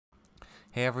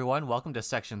Hey everyone, welcome to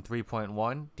section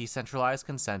 3.1, Decentralized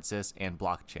Consensus and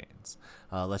Blockchains.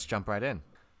 Let's jump right in.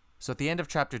 So at the end of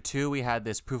chapter 2, we had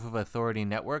this proof of authority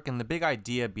network, and the big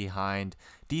idea behind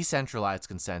decentralized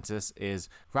consensus is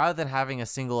rather than having a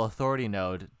single authority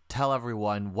node tell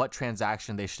everyone what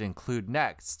transaction they should include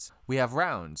next, we have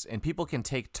rounds, and people can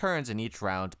take turns in each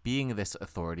round being this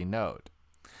authority node.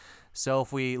 So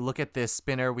if we look at this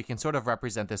spinner, we can sort of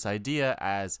represent this idea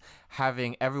as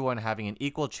everyone having an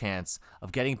equal chance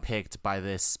of getting picked by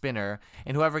this spinner,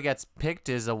 and whoever gets picked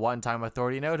is a one-time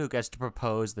authority node who gets to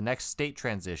propose the next state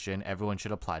transition everyone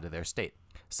should apply to their state.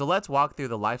 So let's walk through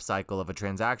the life cycle of a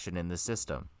transaction in this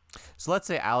system. So let's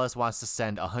say Alice wants to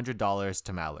send $100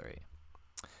 to Mallory.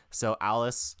 So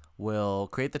Alice will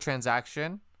create the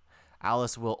transaction,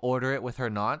 Alice will order it with her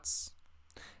nonce,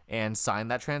 and sign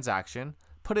that transaction,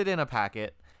 put it in a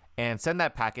packet, and send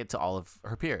that packet to all of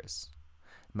her peers.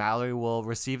 Mallory will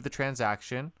receive the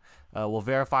transaction, will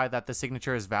verify that the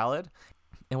signature is valid,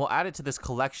 and will add it to this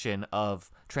collection of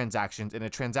transactions in a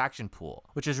transaction pool,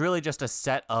 which is really just a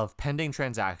set of pending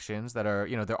transactions that are,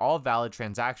 they're all valid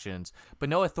transactions, but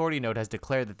no authority node has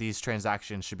declared that these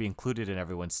transactions should be included in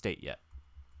everyone's state yet.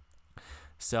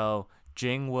 So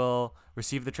Jing will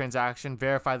receive the transaction,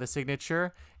 verify the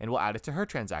signature, and will add it to her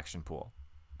transaction pool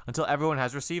until everyone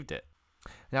has received it.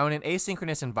 Now, in an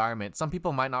asynchronous environment, some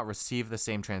people might not receive the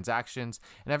same transactions,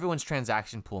 and everyone's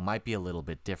transaction pool might be a little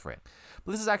bit different.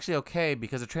 But this is actually okay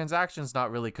because a transaction is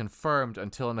not really confirmed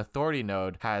until an authority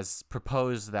node has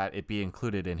proposed that it be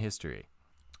included in history.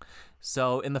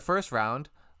 So in the first round,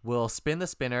 we'll spin the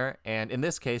spinner, and in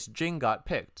this case, Jing got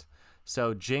picked.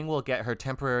 So Jing will get her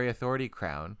temporary authority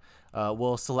crown,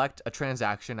 will select a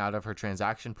transaction out of her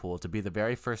transaction pool to be the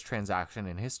very first transaction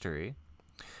in history.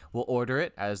 We'll order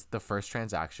it as the first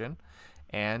transaction,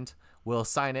 and we'll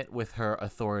sign it with her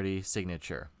authority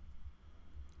signature.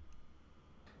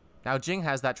 Now Jing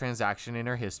has that transaction in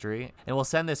her history, and we'll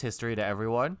send this history to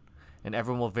everyone, and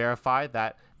everyone will verify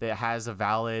that it has a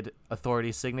valid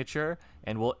authority signature,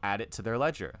 and we'll add it to their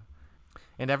ledger.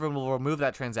 And everyone will remove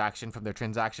that transaction from their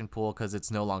transaction pool because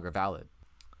it's no longer valid.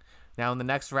 Now in the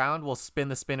next round, we'll spin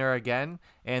the spinner again,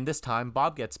 and this time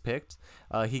Bob gets picked.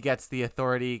 He gets the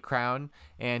authority crown,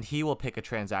 and he will pick a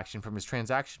transaction from his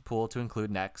transaction pool to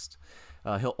include next.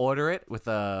 He'll order it with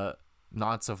a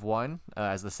nonce of 1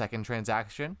 as the second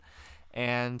transaction,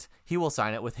 and he will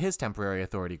sign it with his temporary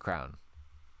authority crown.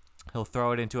 He'll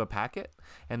throw it into a packet,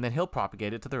 and then he'll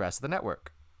propagate it to the rest of the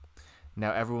network.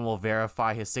 Now everyone will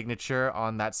verify his signature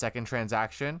on that second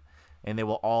transaction, and they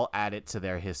will all add it to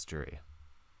their history.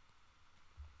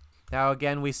 Now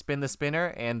again, we spin the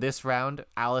spinner, and this round,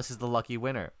 Alice is the lucky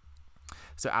winner.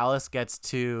 So Alice gets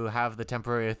to have the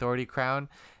temporary authority crown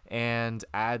and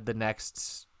add the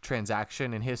next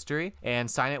transaction in history and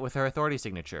sign it with her authority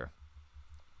signature.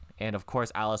 And of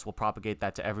course, Alice will propagate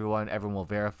that to everyone. Everyone will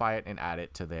verify it and add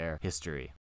it to their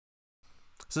history.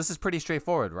 So this is pretty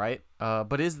straightforward, right?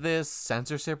 But is this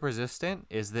censorship resistant?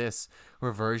 Is this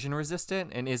reversion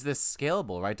resistant? And is this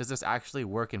scalable, right? Does this actually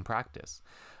work in practice?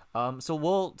 So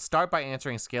we'll start by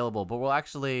answering scalable, but we'll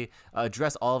actually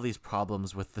address all of these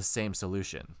problems with the same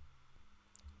solution.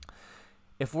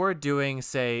 If we're doing,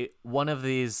 say, one of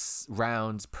these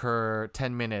rounds per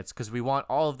 10 minutes, because we want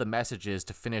all of the messages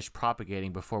to finish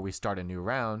propagating before we start a new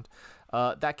round,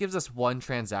 that gives us one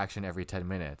transaction every 10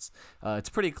 minutes. It's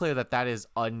pretty clear that that is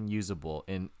unusable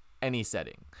in any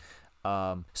setting.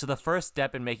 So the first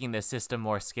step in making this system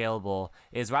more scalable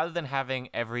is rather than having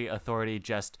every authority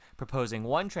just proposing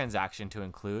one transaction to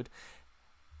include,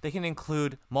 they can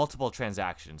include multiple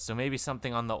transactions. So maybe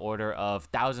something on the order of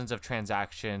thousands of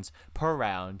transactions per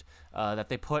round that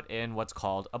they put in what's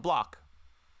called a block.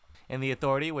 And the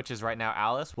authority, which is right now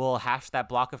Alice, will hash that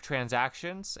block of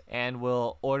transactions and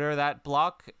will order that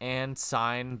block and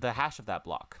sign the hash of that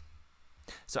block.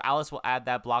 So Alice will add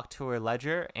that block to her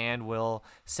ledger and will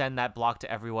send that block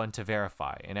to everyone to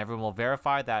verify. And everyone will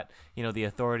verify that, the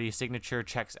authority signature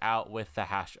checks out with the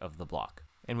hash of the block.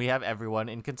 And we have everyone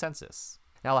in consensus.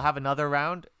 Now we'll have another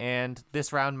round, and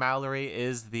this round Mallory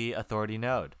is the authority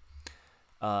node.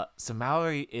 So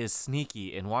Mallory is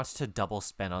sneaky and wants to double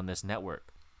spend on this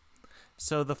network.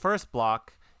 So the first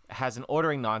block has an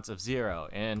ordering nonce of 0,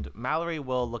 and Mallory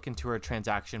will look into her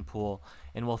transaction pool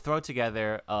and will throw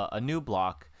together a new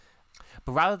block.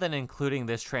 But rather than including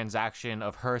this transaction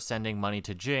of her sending money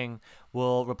to Jing,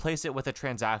 we'll replace it with a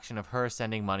transaction of her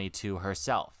sending money to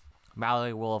herself.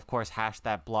 Mallory will, of course, hash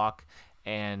that block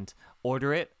and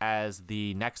order it as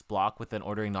the next block with an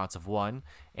ordering nonce of 1,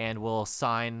 and will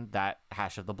sign that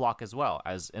hash of the block as well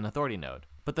as an authority node.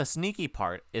 But the sneaky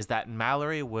part is that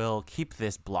Mallory will keep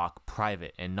this block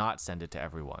private and not send it to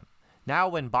everyone. Now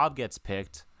when Bob gets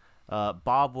picked,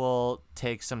 Bob will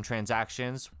take some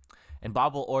transactions, and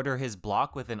Bob will order his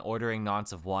block with an ordering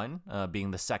nonce of 1,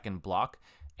 being the second block,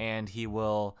 and he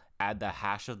will add the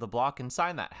hash of the block and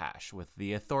sign that hash with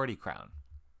the authority crown.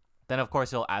 Then, of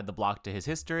course, he'll add the block to his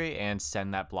history and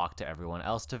send that block to everyone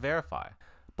else to verify.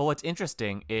 But what's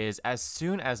interesting is as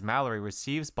soon as Mallory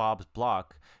receives Bob's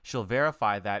block, she'll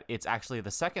verify that it's actually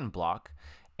the second block,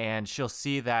 and she'll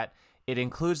see that it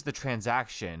includes the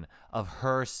transaction of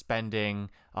her spending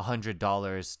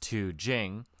 $100 to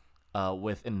Jing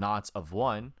with a nonce of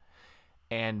 1,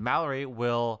 and Mallory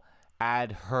will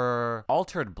add her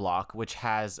altered block, which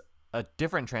has a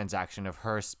different transaction of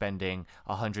her spending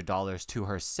 $100 to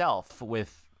herself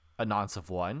with a nonce of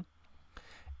 1,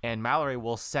 and Mallory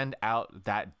will send out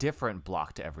that different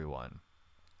block to everyone.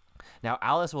 Now,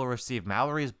 Alice will receive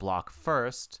Mallory's block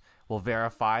first, will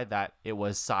verify that it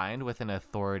was signed with an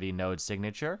authority node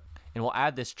signature, and will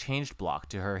add this changed block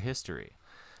to her history.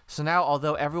 So now,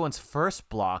 although everyone's first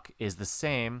block is the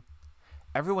same,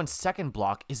 everyone's second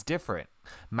block is different.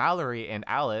 Mallory and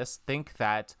Alice think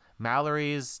that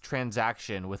Mallory's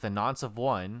transaction with a nonce of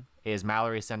 1 is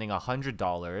Mallory sending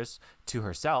 $100 to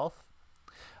herself,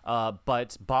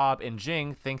 but Bob and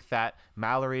Jing think that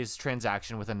Mallory's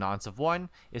transaction with a nonce of 1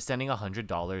 is sending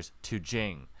 $100 to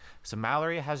Jing. So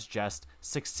Mallory has just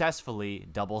successfully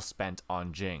double spent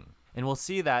on Jing. And we'll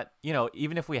see that,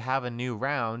 even if we have a new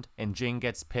round and Jing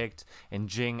gets picked and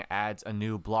Jing adds a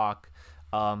new block,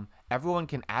 everyone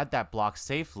can add that block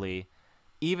safely,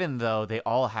 even though they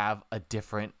all have a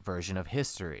different version of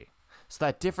history. So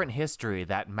that different history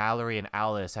that Mallory and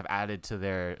Alice have added to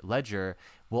their ledger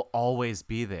will always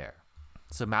be there.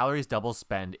 So Mallory's double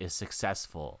spend is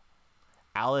successful.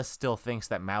 Alice still thinks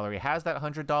that Mallory has that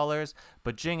 $100,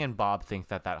 but Jing and Bob think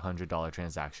that that $100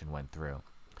 transaction went through.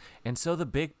 And so the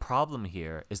big problem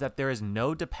here is that there is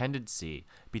no dependency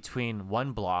between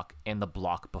one block and the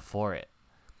block before it.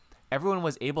 Everyone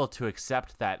was able to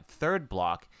accept that third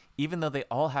block, even though they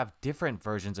all have different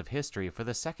versions of history for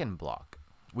the second block.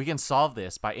 We can solve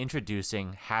this by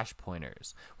introducing hash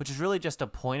pointers, which is really just a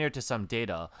pointer to some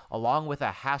data along with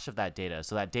a hash of that data,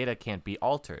 so that data can't be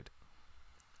altered.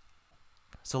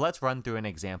 So let's run through an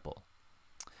example.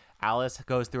 Alice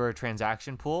goes through her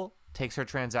transaction pool, takes her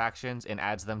transactions, and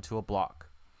adds them to a block.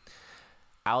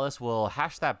 Alice will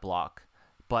hash that block,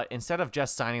 but instead of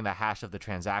just signing the hash of the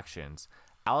transactions,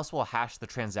 Alice will hash the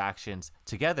transactions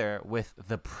together with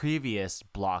the previous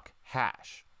block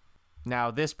hash.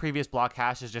 Now, this previous block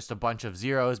hash is just a bunch of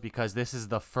zeros because this is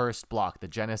the first block, the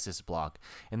Genesis block,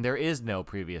 and there is no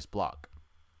previous block.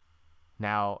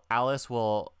 Now, Alice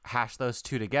will hash those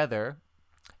two together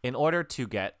in order to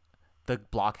get the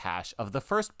block hash of the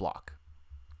first block.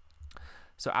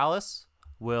 So Alice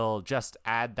will just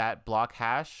add that block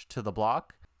hash to the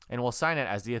block and will sign it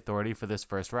as the authority for this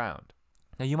first round.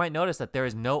 Now, you might notice that there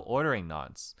is no ordering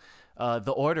nonce.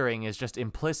 The ordering is just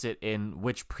implicit in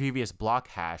which previous block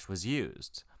hash was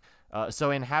used. So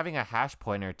in having a hash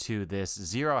pointer to this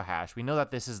 0 hash, we know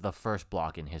that this is the first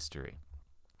block in history.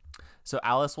 So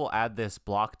Alice will add this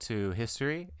block to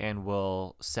history and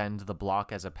will send the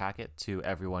block as a packet to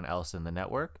everyone else in the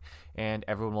network, and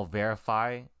everyone will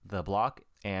verify the block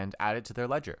and add it to their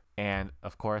ledger. And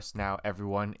of course, now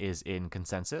everyone is in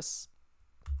consensus.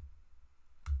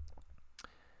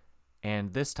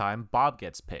 And this time, Bob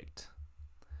gets picked.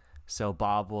 So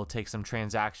Bob will take some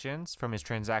transactions from his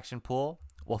transaction pool,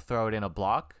 will throw it in a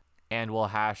block, and will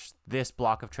hash this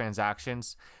block of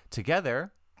transactions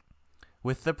together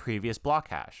with the previous block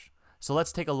hash. So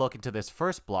let's take a look into this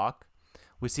first block.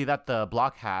 We see that the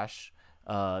block hash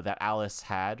that Alice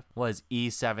had was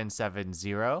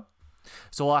E770.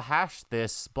 So we'll hash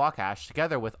this block hash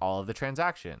together with all of the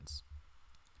transactions.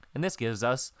 And this gives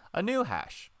us a new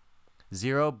hash,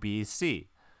 0BC.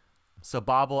 So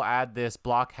Bob will add this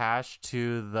block hash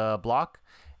to the block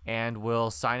and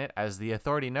will sign it as the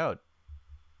authority node.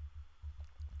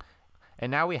 And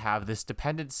now we have this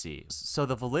dependency. So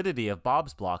the validity of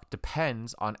Bob's block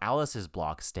depends on Alice's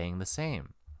block staying the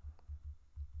same.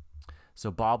 So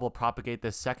Bob will propagate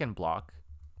this second block,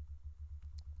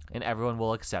 and everyone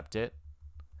will accept it,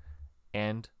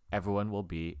 and everyone will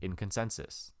be in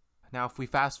consensus. Now, if we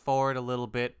fast forward a little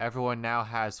bit, everyone now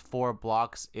has 4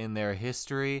 blocks in their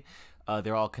history.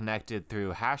 They're all connected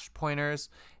through hash pointers,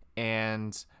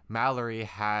 and Mallory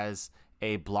has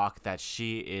a block that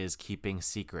she is keeping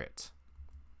secret.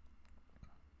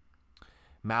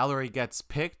 Mallory gets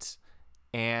picked,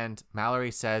 and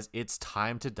Mallory says it's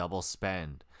time to double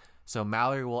spend. So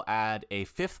Mallory will add a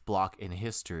 5th block in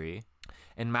history,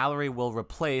 and Mallory will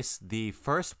replace the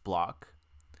first block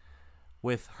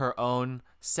with her own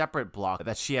separate block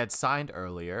that she had signed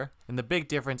earlier. And the big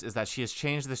difference is that she has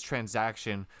changed this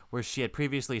transaction where she had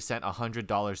previously sent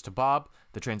 $100 to Bob,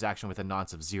 the transaction with a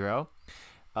nonce of 0,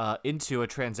 into a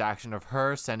transaction of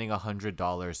her sending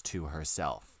 $100 to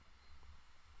herself.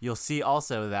 You'll see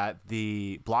also that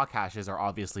the block hashes are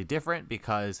obviously different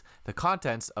because the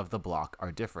contents of the block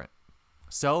are different.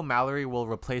 So Mallory will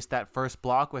replace that first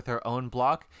block with her own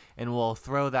block and will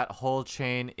throw that whole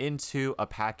chain into a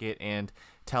packet and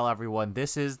tell everyone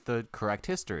this is the correct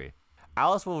history.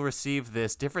 Alice will receive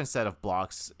this different set of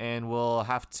blocks and will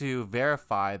have to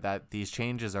verify that these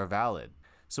changes are valid.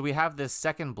 So we have this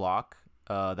second block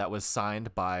that was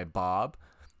signed by Bob,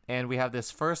 and we have this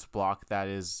first block that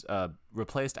is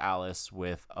replaced Alice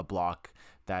with a block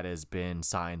that has been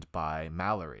signed by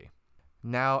Mallory.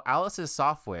 Now, Alice's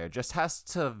software just has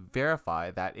to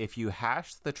verify that if you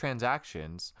hash the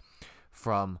transactions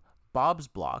from Bob's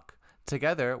block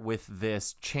together with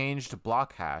this changed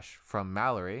block hash from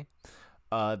Mallory,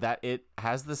 that it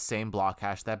has the same block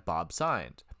hash that Bob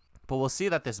signed. But we'll see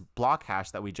that this block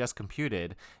hash that we just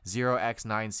computed,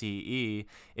 0x9CE,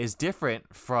 is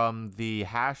different from the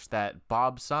hash that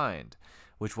Bob signed,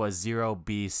 which was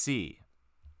 0BC.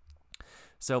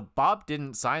 So Bob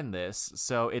didn't sign this,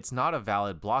 so it's not a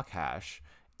valid block hash,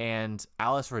 and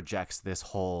Alice rejects this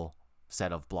whole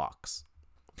set of blocks.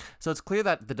 So it's clear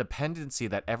that the dependency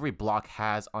that every block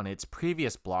has on its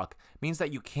previous block means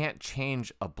that you can't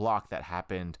change a block that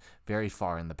happened very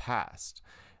far in the past,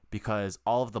 because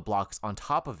all of the blocks on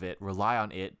top of it rely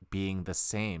on it being the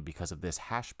same because of this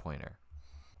hash pointer.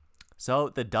 So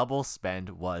the double spend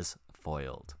was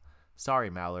foiled. Sorry,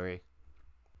 Mallory.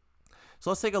 So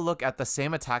let's take a look at the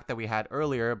same attack that we had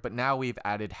earlier, but now we've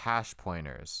added hash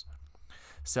pointers.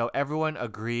 So everyone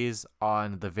agrees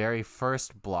on the very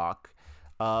first block,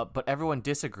 but everyone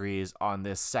disagrees on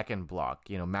this second block.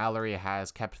 Mallory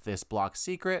has kept this block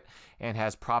secret and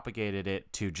has propagated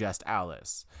it to just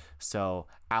Alice. So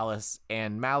Alice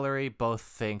and Mallory both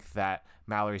think that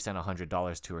Mallory sent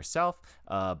 $100 to herself,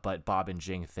 but Bob and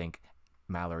Jing think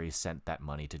Mallory sent that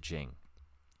money to Jing.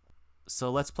 So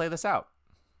let's play this out.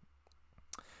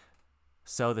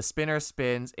 So the spinner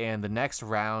spins, and the next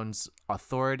round's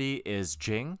authority is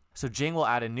Jing. So Jing will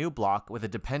add a new block with a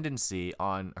dependency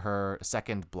on her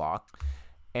second block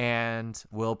and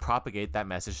will propagate that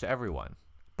message to everyone.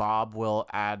 Bob will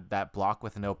add that block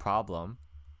with no problem.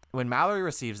 When Mallory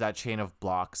receives that chain of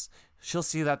blocks, she'll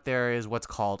see that there is what's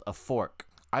called a fork.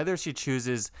 Either she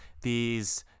chooses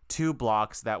these two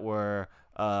blocks that were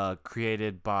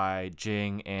created by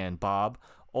Jing and Bob,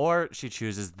 or she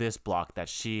chooses this block that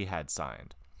she had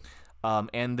signed.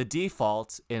 And the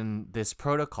default in this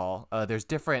protocol, there's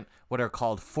different what are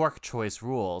called fork choice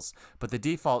rules, but the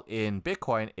default in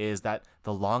Bitcoin is that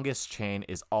the longest chain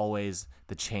is always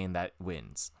the chain that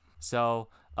wins. So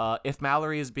if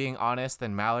Mallory is being honest,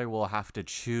 then Mallory will have to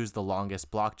choose the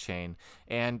longest blockchain,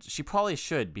 and she probably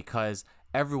should because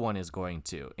everyone is going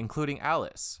to, including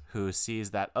Alice, who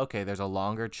sees that, okay, there's a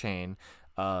longer chain,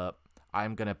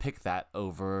 I'm going to pick that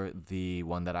over the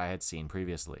one that I had seen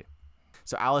previously.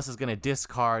 So Alice is going to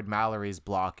discard Mallory's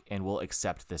block and will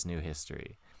accept this new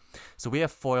history. So we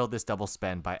have foiled this double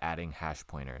spend by adding hash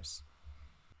pointers.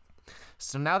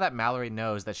 So now that Mallory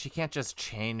knows that she can't just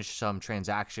change some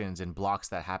transactions and blocks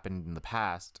that happened in the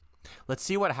past, let's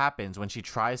see what happens when she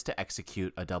tries to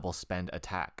execute a double spend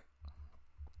attack.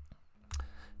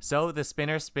 So the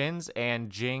spinner spins, and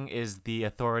Jing is the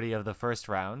authority of the first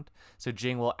round. So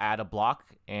Jing will add a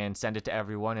block and send it to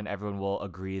everyone, and everyone will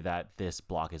agree that this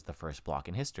block is the first block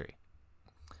in history.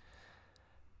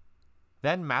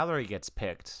 Then Mallory gets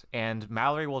picked, and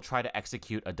Mallory will try to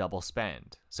execute a double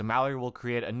spend. So Mallory will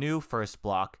create a new first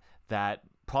block that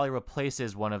probably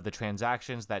replaces one of the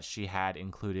transactions that she had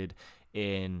included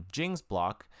in Jing's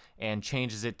block and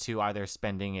changes it to either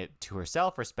spending it to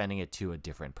herself or spending it to a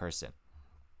different person.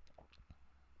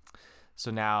 So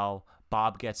now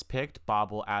Bob gets picked.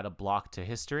 Bob will add a block to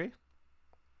history.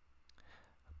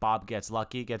 Bob gets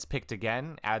lucky, gets picked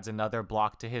again, adds another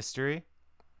block to history.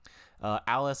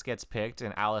 Alice gets picked,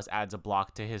 and Alice adds a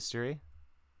block to history.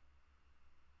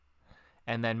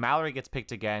 And then Mallory gets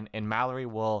picked again, and Mallory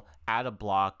will add a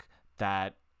block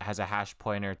that has a hash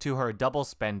pointer to her double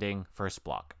spending first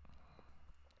block.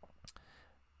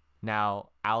 Now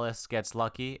Alice gets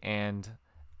lucky, and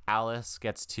Alice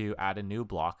gets to add a new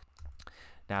block.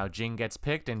 Now Jing gets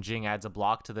picked, and Jing adds a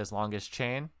block to this longest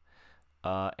chain.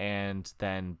 And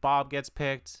then Bob gets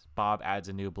picked. Bob adds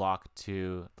a new block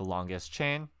to the longest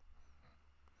chain.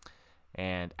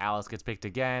 And Alice gets picked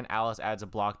again. Alice adds a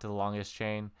block to the longest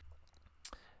chain.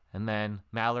 And then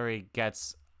Mallory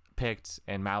gets picked,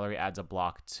 and Mallory adds a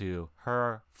block to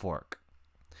her fork.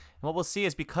 And what we'll see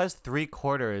is because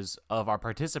 3/4 of our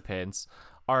participants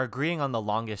are agreeing on the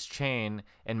longest chain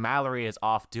and Mallory is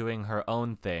off doing her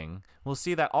own thing, we'll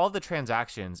see that all the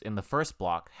transactions in the first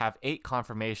block have 8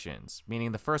 confirmations,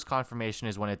 meaning the first confirmation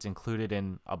is when it's included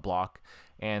in a block,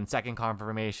 and second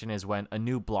confirmation is when a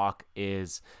new block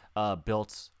is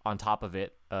built on top of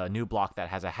it, a new block that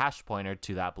has a hash pointer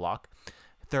to that block.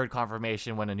 Third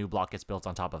confirmation when a new block gets built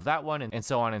on top of that one, and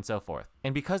so on and so forth.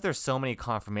 And because there's so many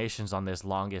confirmations on this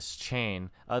longest chain,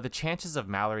 the chances of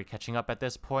Mallory catching up at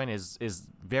this point is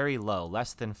very low,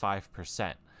 less than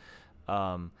 5%.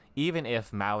 Even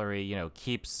if Mallory,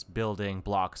 keeps building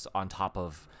blocks on top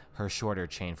of her shorter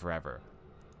chain forever.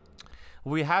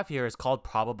 What we have here is called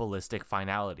probabilistic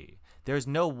finality. There's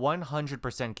no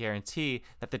 100% guarantee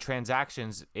that the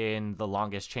transactions in the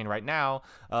longest chain right now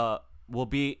will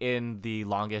be in the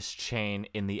longest chain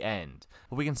in the end.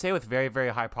 But we can say with very, very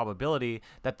high probability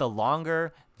that the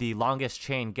longer the longest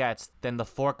chain gets, then the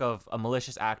fork of a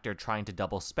malicious actor trying to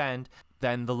double spend,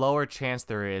 then the lower chance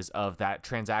there is of that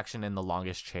transaction in the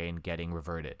longest chain getting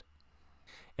reverted.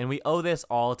 And we owe this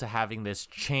all to having this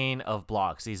chain of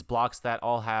blocks, these blocks that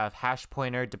all have hash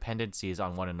pointer dependencies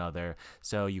on one another,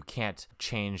 so you can't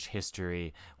change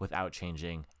history without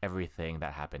changing everything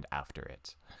that happened after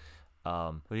it.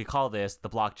 We call this the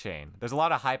blockchain. There's a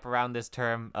lot of hype around this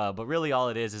term, but really all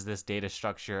it is this data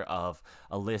structure of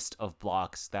a list of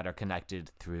blocks that are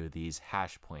connected through these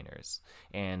hash pointers,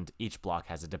 and each block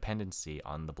has a dependency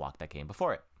on the block that came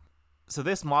before it. So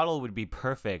this model would be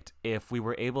perfect if we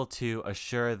were able to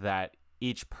assure that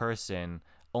each person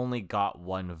only got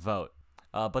one vote.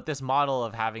 But this model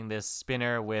of having this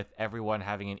spinner with everyone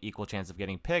having an equal chance of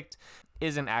getting picked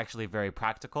isn't actually very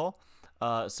practical.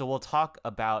 So we'll talk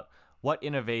about what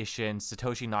innovation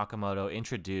Satoshi Nakamoto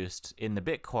introduced in the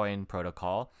Bitcoin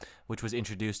protocol, which was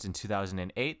introduced in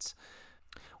 2008,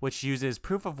 which uses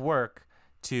proof of work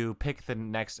to pick the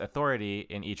next authority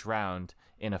in each round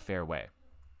in a fair way.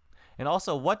 And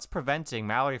also, what's preventing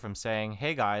Mallory from saying,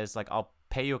 hey guys, I'll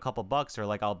pay you a couple bucks, or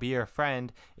I'll be your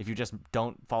friend if you just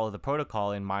don't follow the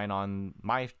protocol and mine on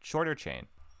my shorter chain.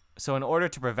 So in order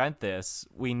to prevent this,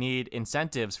 we need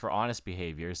incentives for honest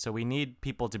behavior. So we need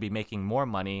people to be making more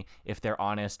money if they're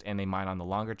honest and they mine on the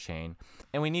longer chain.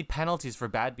 And we need penalties for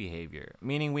bad behavior,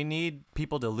 meaning we need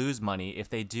people to lose money if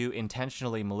they do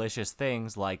intentionally malicious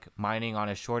things like mining on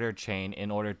a shorter chain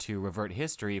in order to revert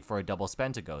history for a double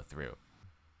spend to go through.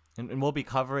 And we'll be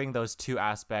covering those two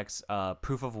aspects,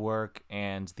 proof of work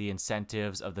and the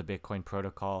incentives of the Bitcoin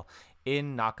protocol,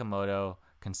 in Nakamoto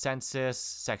Consensus,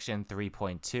 section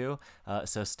 3.2,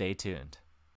 so stay tuned.